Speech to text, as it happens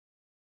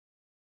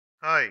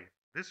Hi,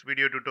 this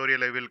video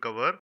tutorial I will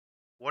cover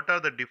what are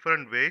the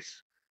different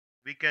ways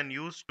we can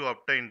use to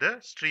obtain the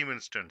stream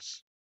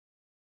instance.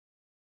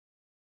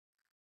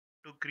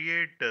 To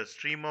create a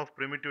stream of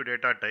primitive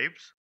data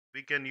types,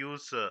 we can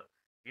use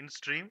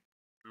in-stream,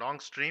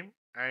 long-stream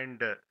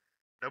and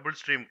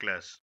double-stream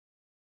class.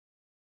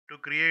 To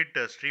create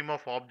a stream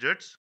of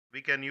objects,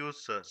 we can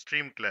use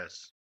stream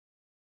class.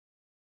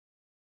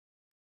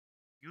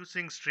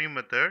 Using stream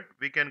method,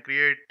 we can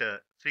create a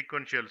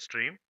sequential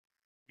stream.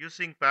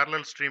 Using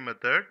parallelStream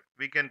method,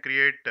 we can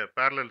create a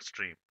parallel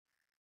stream.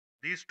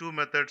 These two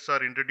methods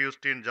are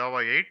introduced in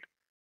Java 8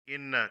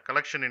 in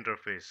collection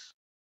interface.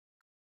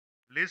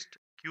 List,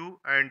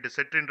 queue and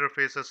set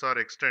interfaces are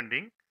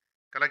extending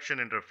collection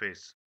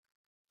interface.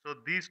 So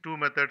these two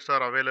methods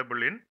are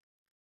available in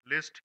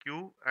list,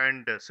 queue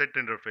and set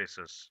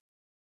interfaces.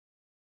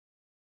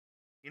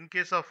 In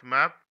case of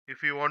map,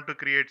 if you want to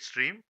create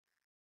stream,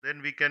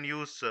 then we can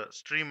use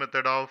stream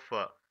method of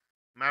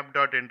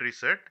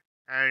map.entrySet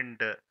and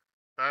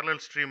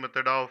parallelStream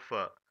method of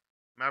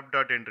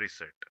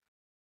map.entrySet.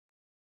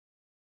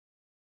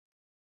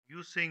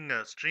 Using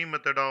stream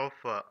method of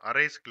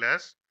arrays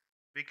class,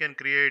 we can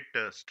create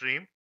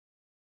stream.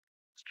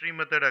 Stream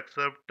method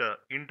accept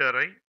int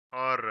array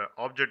or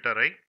object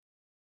array.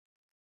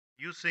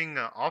 Using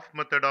off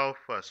method of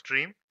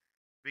stream,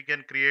 we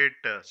can create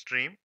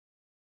stream.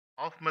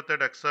 Off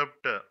method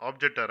accept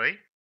object array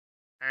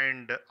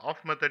and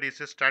off method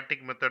is a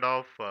static method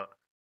of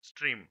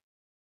stream.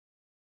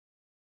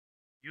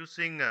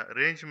 Using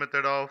range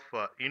method of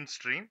in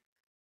stream,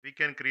 we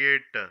can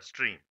create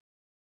stream.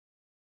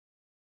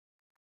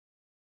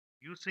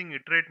 Using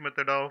iterate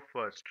method of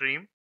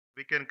stream,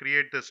 we can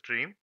create the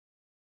stream.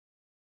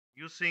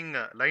 Using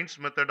lines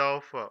method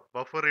of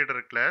buffer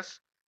reader class,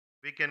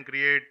 we can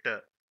create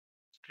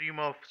stream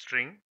of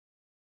string.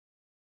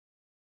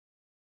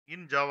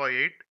 In Java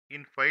 8,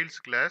 in files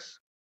class,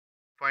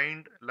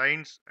 find,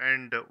 lines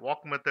and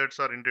walk methods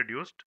are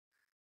introduced.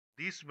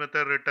 These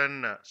methods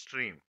return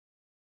stream.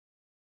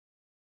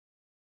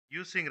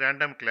 Using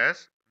random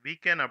class, we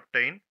can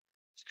obtain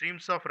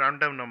streams of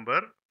random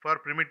number for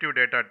primitive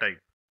data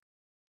type.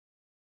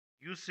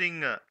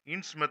 Using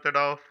ints method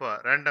of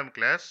random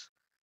class,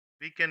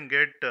 we can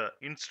get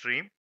int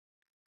stream.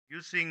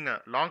 Using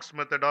longs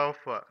method of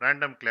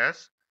random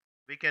class,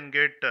 we can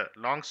get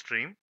long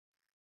stream.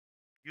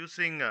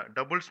 Using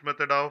doubles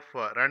method of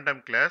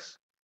random class,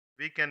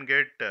 we can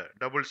get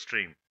double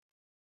stream.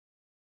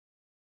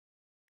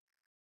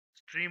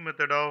 Stream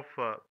method of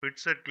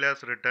bitset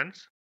class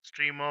returns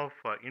stream of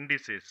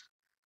indices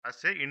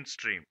as a int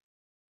stream.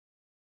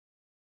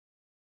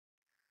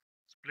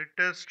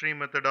 Splitter stream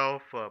method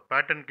of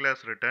pattern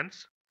class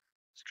returns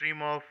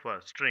stream of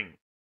string.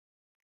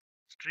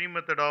 Stream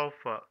method of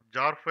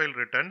jar file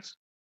returns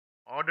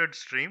ordered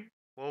stream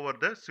over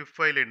the zip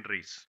file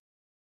entries.